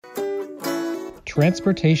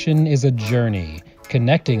Transportation is a journey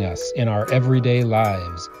connecting us in our everyday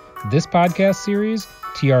lives. This podcast series,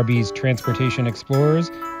 TRB's Transportation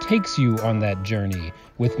Explorers, takes you on that journey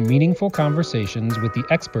with meaningful conversations with the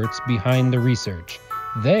experts behind the research.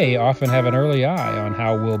 They often have an early eye on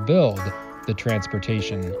how we'll build the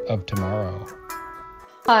transportation of tomorrow.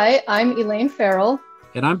 Hi, I'm Elaine Farrell.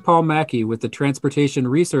 And I'm Paul Mackey with the Transportation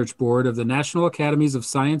Research Board of the National Academies of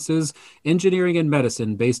Sciences, Engineering, and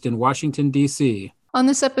Medicine based in Washington, D.C. On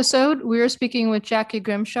this episode, we are speaking with Jackie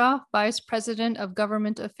Grimshaw, Vice President of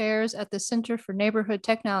Government Affairs at the Center for Neighborhood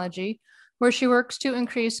Technology, where she works to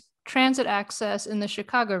increase transit access in the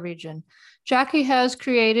Chicago region. Jackie has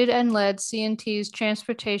created and led CNT's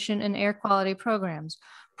transportation and air quality programs.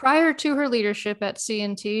 Prior to her leadership at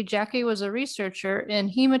CNT, Jackie was a researcher in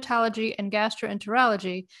hematology and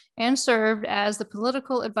gastroenterology and served as the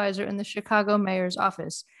political advisor in the Chicago mayor's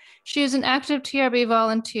office. She is an active TRB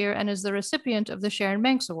volunteer and is the recipient of the Sharon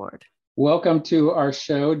Banks Award. Welcome to our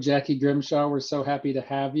show, Jackie Grimshaw. We're so happy to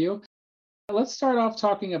have you. Let's start off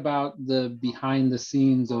talking about the behind the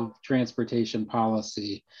scenes of transportation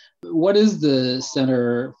policy. What is the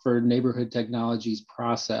Center for Neighborhood Technology's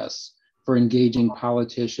process for engaging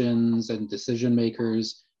politicians and decision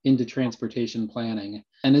makers into transportation planning?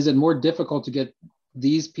 And is it more difficult to get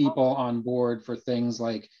these people on board for things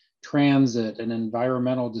like transit and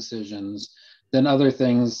environmental decisions than other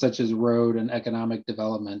things such as road and economic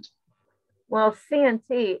development? Well,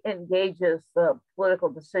 CNT engages the political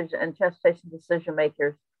decision and transportation decision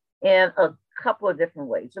makers in a couple of different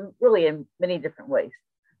ways, and really in many different ways,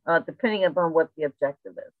 depending upon what the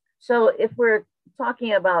objective is. So if we're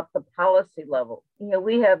talking about the policy level,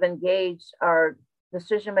 we have engaged our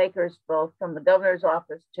decision makers, both from the governor's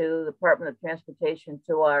office to the Department of Transportation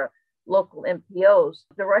to our local MPOs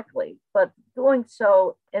directly, but doing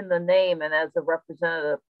so in the name and as a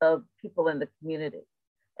representative of people in the community.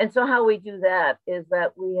 And so how we do that is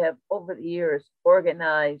that we have over the years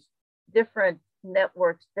organized different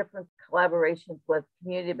networks, different collaborations with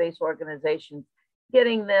community-based organizations,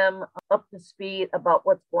 getting them up to speed about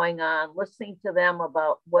what's going on, listening to them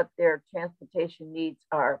about what their transportation needs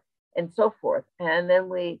are, and so forth. And then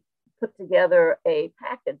we put together a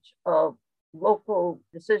package of local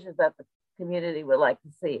decisions that the community would like to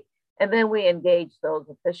see. And then we engage those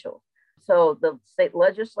officials. So the state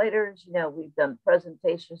legislators, we've done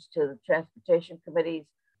presentations to the transportation committees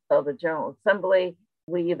of the General Assembly.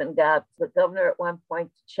 We even got the governor at one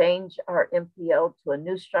point to change our MPO to a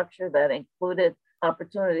new structure that included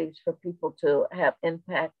opportunities for people to have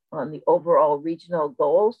impact on the overall regional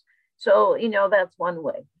goals. So, that's one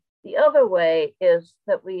way. The other way is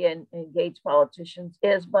that we engage politicians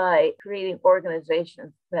is by creating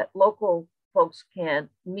organizations that local folks can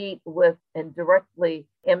meet with and directly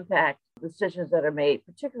impact decisions that are made,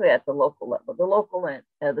 particularly at the local level, the local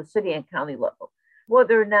and the city and county level.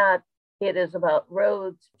 Whether or not it is about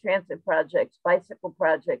roads, transit projects, bicycle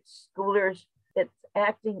projects, scooters, it's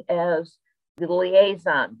acting as the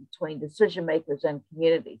liaison between decision makers and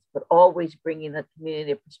communities, but always bringing the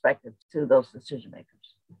community perspective to those decision makers.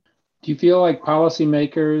 Do you feel like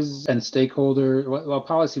policymakers and stakeholders,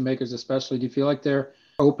 policymakers especially, do you feel like they're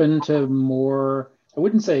open to more, I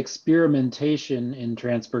wouldn't say experimentation in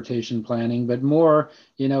transportation planning, but more,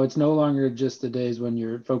 it's no longer just the days when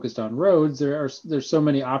you're focused on roads. There's so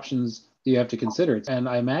many options that you have to consider. And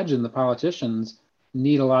I imagine the politicians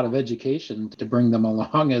need a lot of education to bring them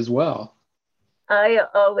along as well. I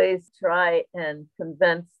always try and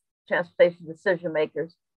convince transportation decision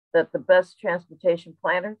makers that the best transportation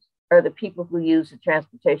planners are the people who use the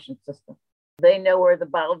transportation system. They know where the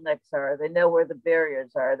bottlenecks are. They know where the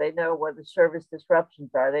barriers are. They know where the service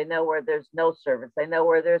disruptions are. They know where there's no service. They know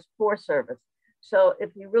where there's poor service. So if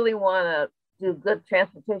you really want to do good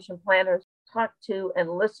transportation planners, talk to and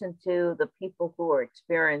listen to the people who are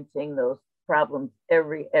experiencing those problems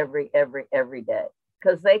every day,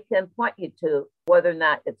 because they can point you to whether or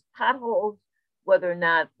not it's potholes, whether or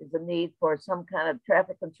not there's a need for some kind of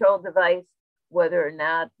traffic control device, whether or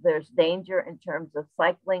not there's danger in terms of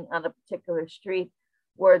cycling on a particular street,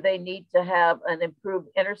 where they need to have an improved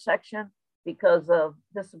intersection because of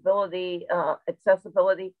disability,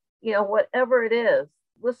 accessibility, whatever it is,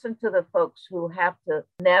 listen to the folks who have to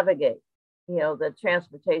navigate, the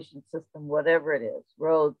transportation system, whatever it is,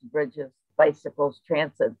 roads, bridges, bicycles,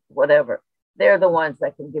 transit, whatever. They're the ones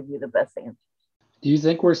that can give you the best answers. Do you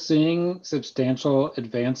think we're seeing substantial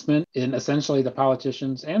advancement in essentially the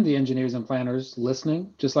politicians and the engineers and planners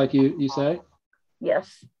listening, just like you say?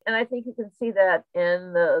 Yes. And I think you can see that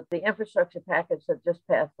in the infrastructure package that just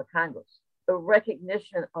passed the Congress. The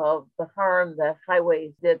recognition of the harm that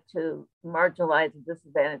highways did to marginalized and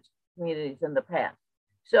disadvantaged communities in the past.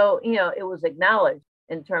 So, it was acknowledged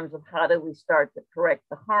in terms of how do we start to correct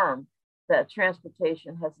the harm that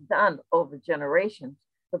transportation has done over generations.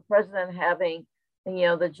 The president having,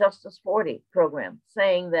 the Justice 40 program,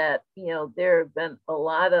 saying that, there have been a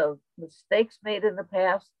lot of mistakes made in the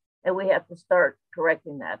past, and we have to start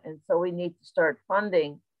correcting that. And so we need to start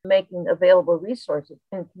funding, making available resources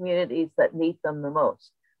in communities that need them the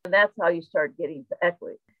most. And that's how you start getting to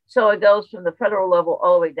equity. So it goes from the federal level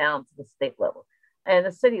all the way down to the state level and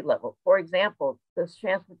the city level. For example, this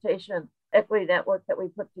transportation equity network that we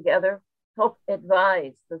put together helped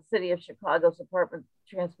advise the city of Chicago's Department of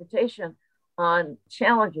Transportation on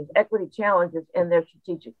challenges, equity challenges in their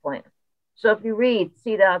strategic plan. So if you read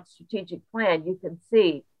CDOT's strategic plan, you can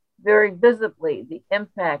see very visibly the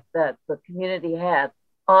impact that the community had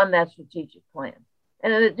on that strategic plan.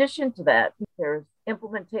 And in addition to that, there's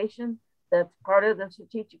implementation that's part of the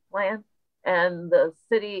strategic plan. And the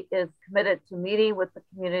city is committed to meeting with the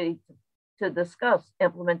community to discuss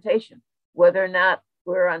implementation, whether or not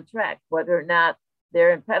we're on track, whether or not there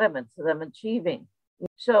are impediments to them achieving.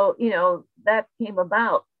 So, that came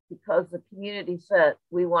about because the community said,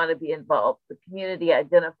 we want to be involved. The community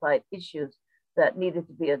identified issues that needed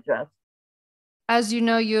to be addressed. As you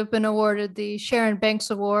know, you have been awarded the Sharon Banks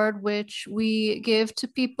Award, which we give to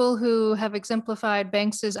people who have exemplified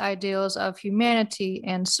Banks's ideals of humanity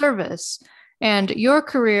and service. And your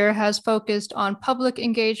career has focused on public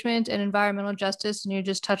engagement and environmental justice, and you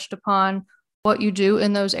just touched upon what you do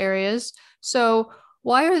in those areas. So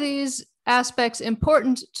why are these aspects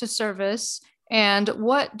important to service, and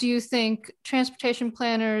what do you think transportation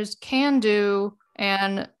planners can do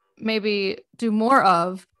and maybe do more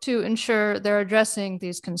of to ensure they're addressing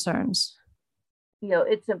these concerns?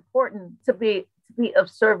 It's important to be of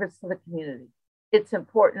service to the community. It's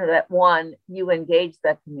important that, one, you engage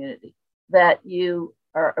that community, that you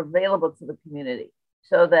are available to the community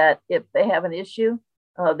so that if they have an issue,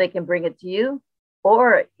 they can bring it to you.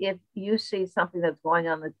 Or if you see something that's going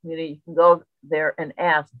on in the community, you can go there and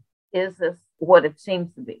ask, is this what it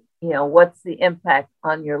seems to be? What's the impact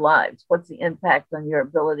on your lives? What's the impact on your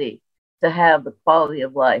ability to have the quality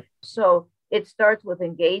of life? So it starts with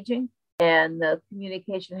engaging, and the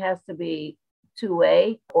communication has to be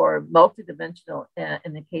two-way or multidimensional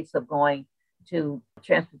in the case of going to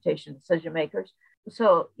transportation decision makers.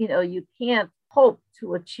 So, you can't hope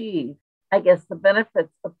to achieve, I guess, the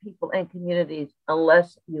benefits of people and communities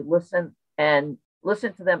unless you listen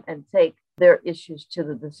to them and take their issues to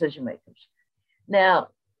the decision makers. Now,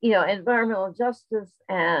 environmental justice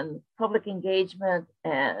and public engagement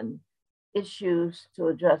and issues to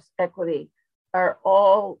address equity are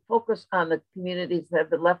all focused on the communities that have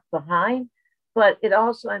been left behind, but it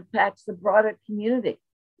also impacts the broader community.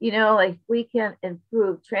 Like we can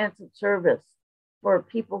improve transit service for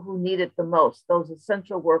people who need it the most, those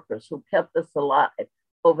essential workers who kept us alive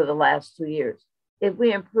over the last 2 years. If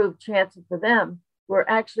we improve transit for them, we're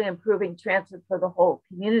actually improving transit for the whole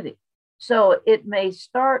community. So it may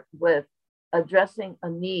start with addressing a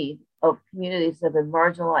need of communities that have been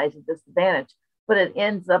marginalized and disadvantaged, but it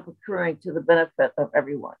ends up accruing to the benefit of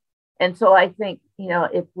everyone. And so I think,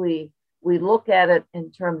 if we look at it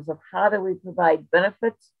in terms of how do we provide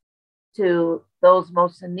benefits to those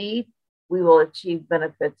most in need, we will achieve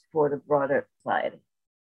benefits for the broader society.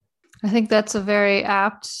 I think that's a very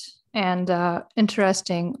apt and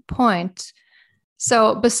interesting point.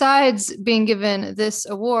 So besides being given this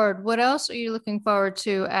award, what else are you looking forward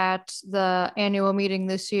to at the annual meeting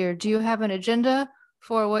this year? Do you have an agenda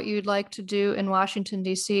for what you'd like to do in Washington,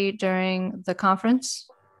 D.C. during the conference?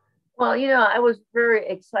 Well, I was very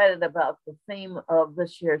excited about the theme of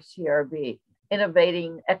this year's TRB,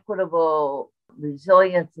 innovating equitable,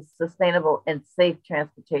 resilient, sustainable, and safe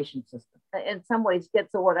transportation system. In some ways,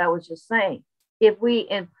 gets to what I was just saying. If we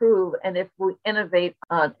improve and if we innovate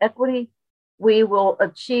on equity, we will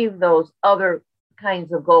achieve those other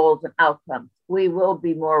kinds of goals and outcomes. We will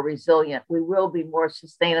be more resilient. We will be more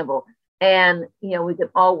sustainable. And, we can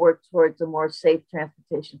all work towards a more safe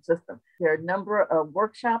transportation system. There are a number of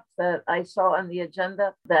workshops that I saw on the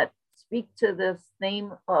agenda that speak to this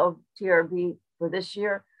theme of TRB for this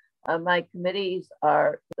year. My committees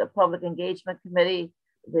are the Public Engagement Committee,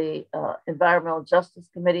 the Environmental Justice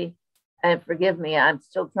Committee, and forgive me, I'm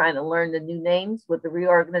still trying to learn the new names with the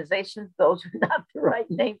reorganization. Those are not the right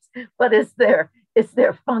names, but it's their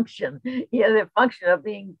function. Their function of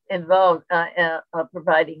being involved,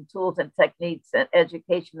 providing tools and techniques and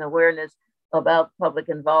education awareness about public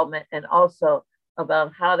involvement, and also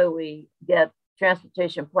about how do we get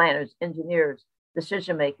transportation planners, engineers,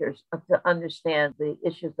 decision makers to understand the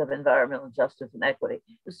issues of environmental justice and equity.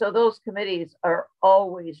 So those committees are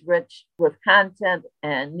always rich with content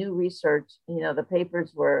and new research. The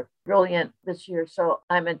papers were brilliant this year. So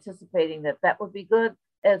I'm anticipating that would be good,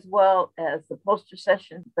 as well as the poster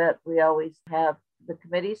sessions that we always have the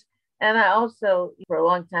committees. And I also, for a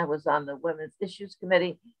long time, was on the Women's Issues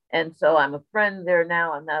Committee. And so I'm a friend there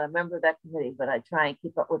now. I'm not a member of that committee, but I try and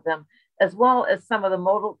keep up with them, as well as some of the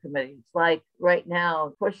modal committees, like right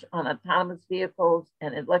now, push on autonomous vehicles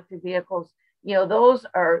and electric vehicles. Those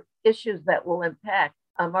are issues that will impact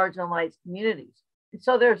marginalized communities. And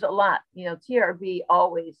so there's a lot. TRB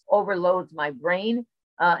always overloads my brain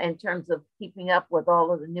in terms of keeping up with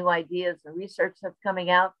all of the new ideas and research that's coming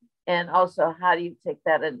out. And also, how do you take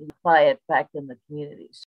that and apply it back in the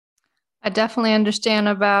communities? I definitely understand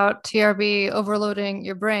about TRB overloading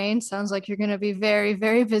your brain. Sounds like you're going to be very,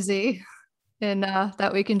 very busy in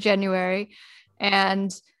that week in January.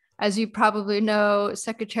 And as you probably know,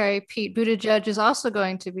 Secretary Pete Buttigieg is also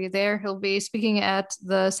going to be there. He'll be speaking at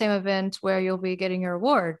the same event where you'll be getting your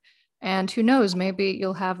award. And who knows, maybe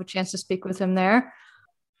you'll have a chance to speak with him there.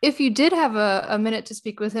 If you did have a minute to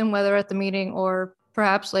speak with him, whether at the meeting or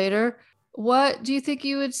perhaps later, what do you think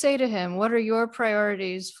you would say to him? What are your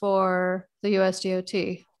priorities for the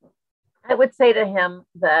USDOT? I would say to him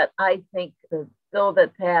that I think the bill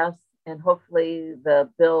that passed, and hopefully the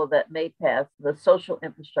bill that may pass, the social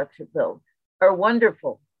infrastructure bill, are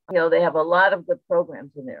wonderful. They have a lot of good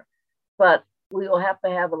programs in there, but we will have to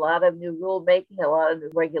have a lot of new rulemaking, a lot of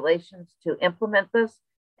new regulations to implement this.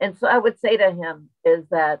 And so I would say to him is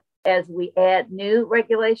that as we add new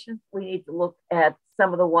regulations, we need to look at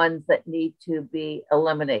some of the ones that need to be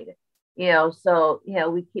eliminated.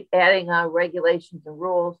 We keep adding on regulations and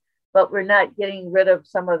rules, but we're not getting rid of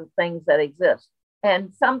some of the things that exist.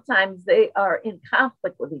 And sometimes they are in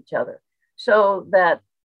conflict with each other, so that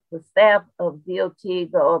the staff of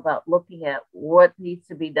DOT go about looking at what needs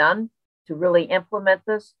to be done to really implement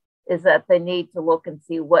this, is that they need to look and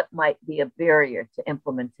see what might be a barrier to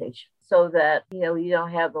implementation, so that you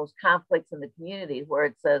don't have those conflicts in the community where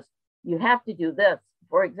it says you have to do this.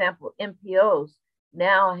 For example, MPOs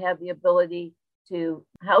now have the ability to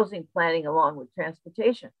housing planning along with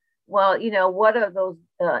transportation. Well, what are those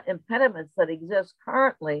impediments that exist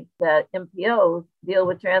currently that MPOs deal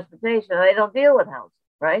with transportation? They don't deal with housing,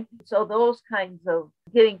 right? So those kinds of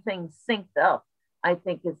getting things synced up, I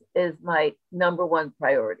think is my number one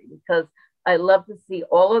priority, because I love to see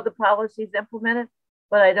all of the policies implemented,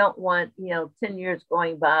 but I don't want, 10 years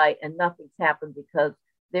going by and nothing's happened because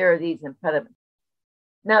there are these impediments.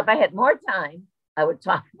 Now, if I had more time, I would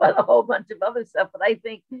talk about a whole bunch of other stuff, but I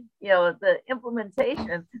think, the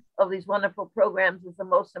implementation of these wonderful programs is the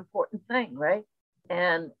most important thing, right?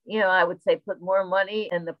 And, I would say put more money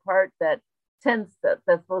in the part that that's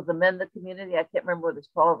supposed to mend the community. I can't remember what it's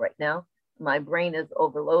called right now. My brain is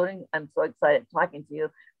overloading. I'm so excited talking to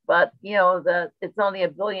you. But, it's only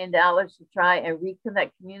 $1 billion to try and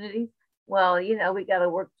reconnect communities. Well, we got to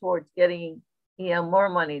work towards getting, more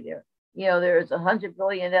money there. There's $100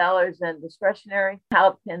 billion in discretionary.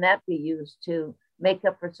 How can that be used to make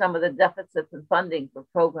up for some of the deficits in funding for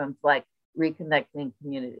programs like reconnecting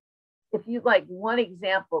communities? If you'd like one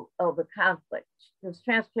example of the conflict, this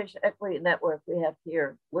Transportation Equity Network we have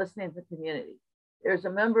here, listening to community. There's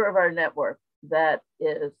a member of our network that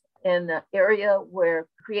is in the area where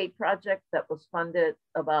CREATE project that was funded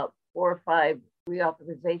about 4 or 5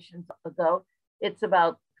 reauthorizations ago. It's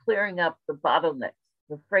about clearing up the bottlenecks,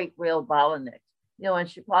 the freight rail bottlenecks. In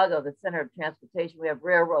Chicago, the center of transportation, we have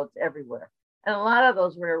railroads everywhere. And a lot of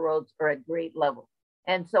those railroads are at grade level.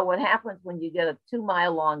 And so what happens when you get a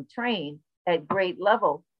 2-mile long train at grade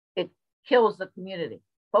level, it kills the community.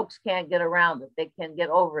 Folks can't get around it. They can't get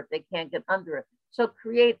over it. They can't get under it. So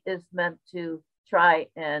CREATE is meant to try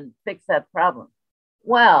and fix that problem.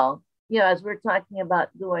 Well, as we're talking about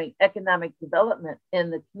doing economic development in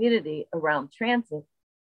the community around transit,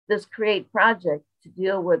 this CREATE project to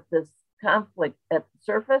deal with this conflict at the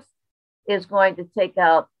surface is going to take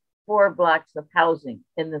out 4 blocks of housing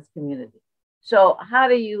in this community. So how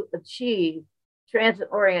do you achieve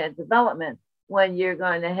transit-oriented development when you're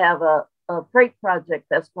going to have a freight project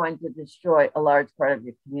that's going to destroy a large part of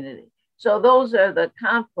your community? So those are the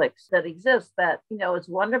conflicts that exist that, it's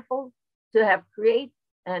wonderful to have CREATE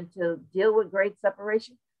and to deal with great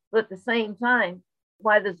separation. But at the same time,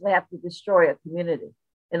 why does it have to destroy a community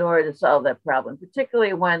in order to solve that problem,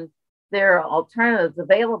 particularly when there are alternatives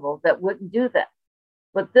available that wouldn't do that?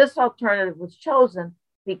 But this alternative was chosen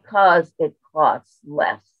because it costs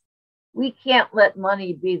less. We can't let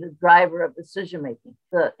money be the driver of decision making.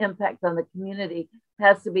 The impact on the community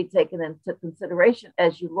has to be taken into consideration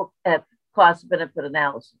as you look at cost benefit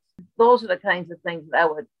analysis. Those are the kinds of things that I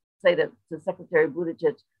would say to Secretary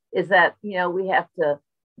Buttigieg, is that, we have to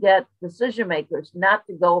get decision makers not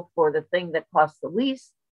to go for the thing that costs the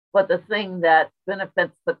least, but the thing that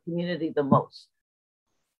benefits the community the most.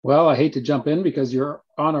 Well, I hate to jump in because you're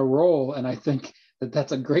on a roll, and I think that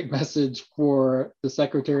that's a great message for the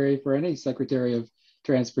secretary, for any secretary of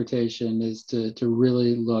transportation, is to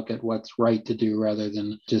really look at what's right to do rather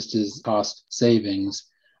than just as cost savings.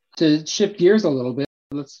 To shift gears a little bit,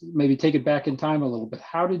 let's maybe take it back in time a little bit.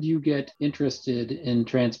 How did you get interested in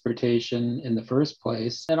transportation in the first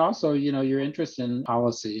place? And also, your interest in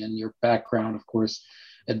policy and your background, of course,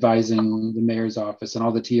 advising the mayor's office and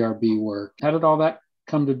all the TRB work. How did all that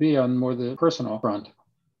come to be on more the personal front?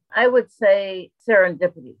 I would say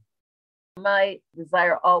serendipity. My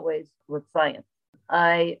desire always was science.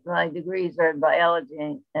 My degrees are in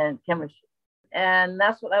biology and chemistry. And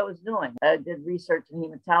that's what I was doing. I did research in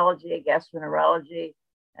hematology, gastroenterology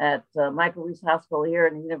at Michael Reese Hospital here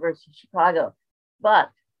in the University of Chicago.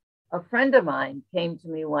 But a friend of mine came to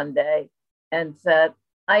me one day and said,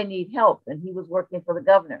 I need help. And he was working for the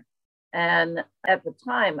governor. And at the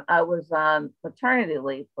time, I was on maternity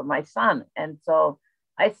leave for my son. And so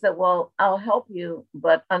I said, well, I'll help you,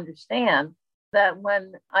 but understand that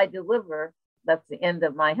when I deliver, that's the end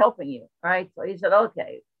of my helping you, right? So he said,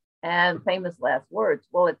 okay. And famous last words.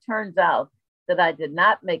 Well, it turns out that I did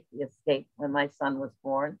not make the escape when my son was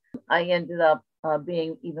born. I ended up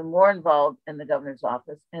being even more involved in the governor's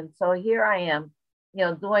office. And so here I am,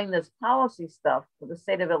 doing this policy stuff for the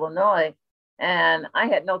state of Illinois, and I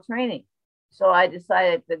had no training. So I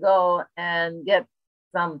decided to go and get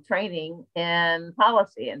some training in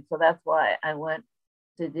policy. And so that's why I went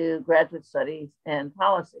to do graduate studies in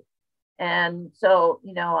policy. And so,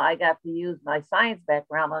 I got to use my science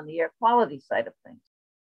background on the air quality side of things.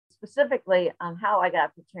 Specifically on how I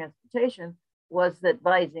got to transportation was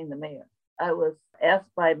advising the mayor. I was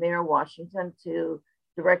asked by Mayor Washington to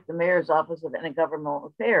direct the mayor's office of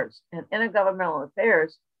intergovernmental affairs. And intergovernmental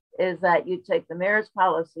affairs is that you take the mayor's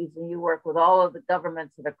policies and you work with all of the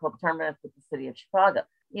governments that are coterminous with the city of Chicago.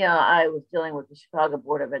 I was dealing with the Chicago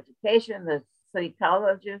Board of Education, the city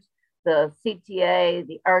colleges, the CTA,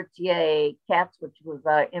 the RTA, CATS, which was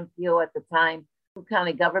MPO at the time,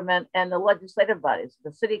 county government, and the legislative bodies,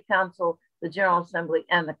 the city council, the General Assembly,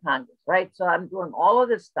 and the Congress, right? So I'm doing all of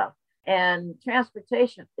this stuff. And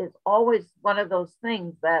transportation is always one of those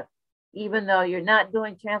things that even though you're not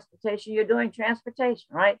doing transportation, you're doing transportation,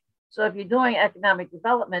 right? So if you're doing economic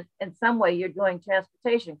development, in some way you're doing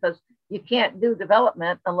transportation, because you can't do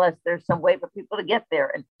development unless there's some way for people to get there.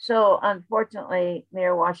 And so unfortunately,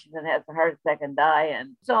 Mayor Washington had a heart attack and died.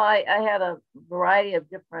 And so I had a variety of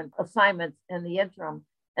different assignments in the interim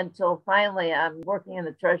until finally I'm working in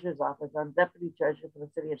the treasurer's office. I'm deputy treasurer for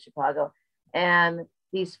the city of Chicago. And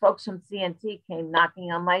these folks from CNT came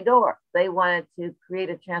knocking on my door. They wanted to create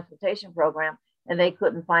a transportation program and they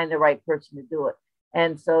couldn't find the right person to do it.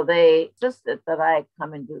 And so they insisted that I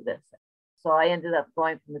come and do this. So I ended up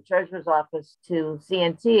going from the treasurer's office to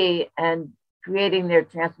CNT and creating their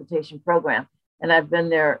transportation program. And I've been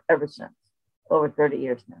there ever since, over 30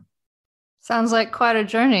 years now. Sounds like quite a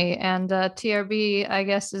journey. And TRB, I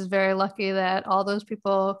guess, is very lucky that all those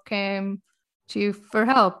people came to you for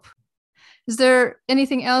help. Is there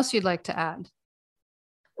anything else you'd like to add?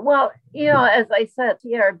 Well, as I said,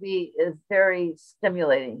 TRB is very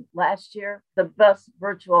stimulating. Last year, the best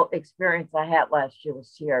virtual experience I had last year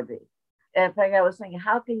was TRB. In fact, I was thinking,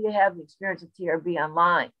 how can you have the experience of TRB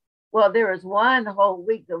online? Well, there was one whole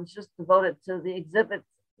week that was just devoted to the exhibits,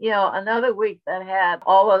 another week that had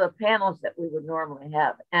all of the panels that we would normally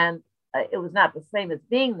have. And it was not the same as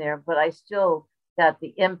being there, but I still got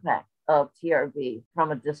the impact of TRB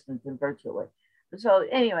from a distance and virtually. So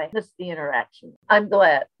anyway, this is the interaction. I'm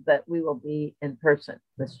glad that we will be in person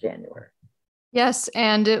this January. Yes,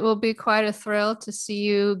 and it will be quite a thrill to see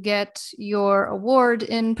you get your award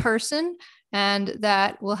in person, and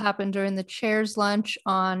that will happen during the Chair's Lunch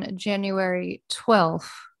on January 12th.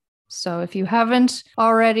 So if you haven't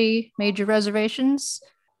already made your reservations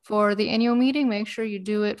for the annual meeting, make sure you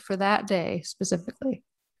do it for that day specifically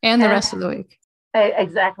and the rest of the week.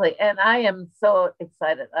 Exactly. And I am so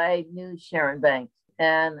excited. I knew Sharon Banks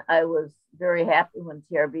and I was very happy when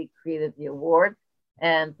TRB created the award.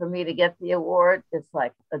 And for me to get the award, it's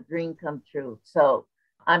like a dream come true. So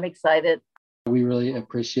I'm excited. We really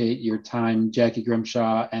appreciate your time, Jackie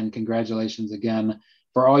Grimshaw, and congratulations again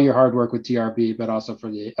for all your hard work with TRB, but also for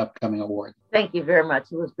the upcoming award. Thank you very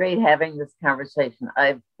much. It was great having this conversation.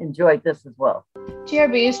 I've enjoyed this as well.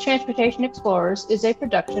 TRB's Transportation Explorers is a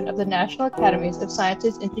production of the National Academies of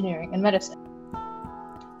Sciences, Engineering, and Medicine.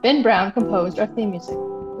 Ben Brown composed our theme music.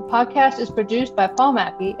 The podcast is produced by Paul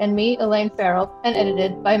Mackey and me, Elaine Farrell, and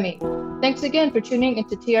edited by me. Thanks again for tuning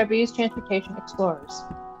into TRB's Transportation Explorers.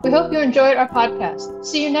 We hope you enjoyed our podcast.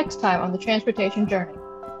 See you next time on the Transportation Journey.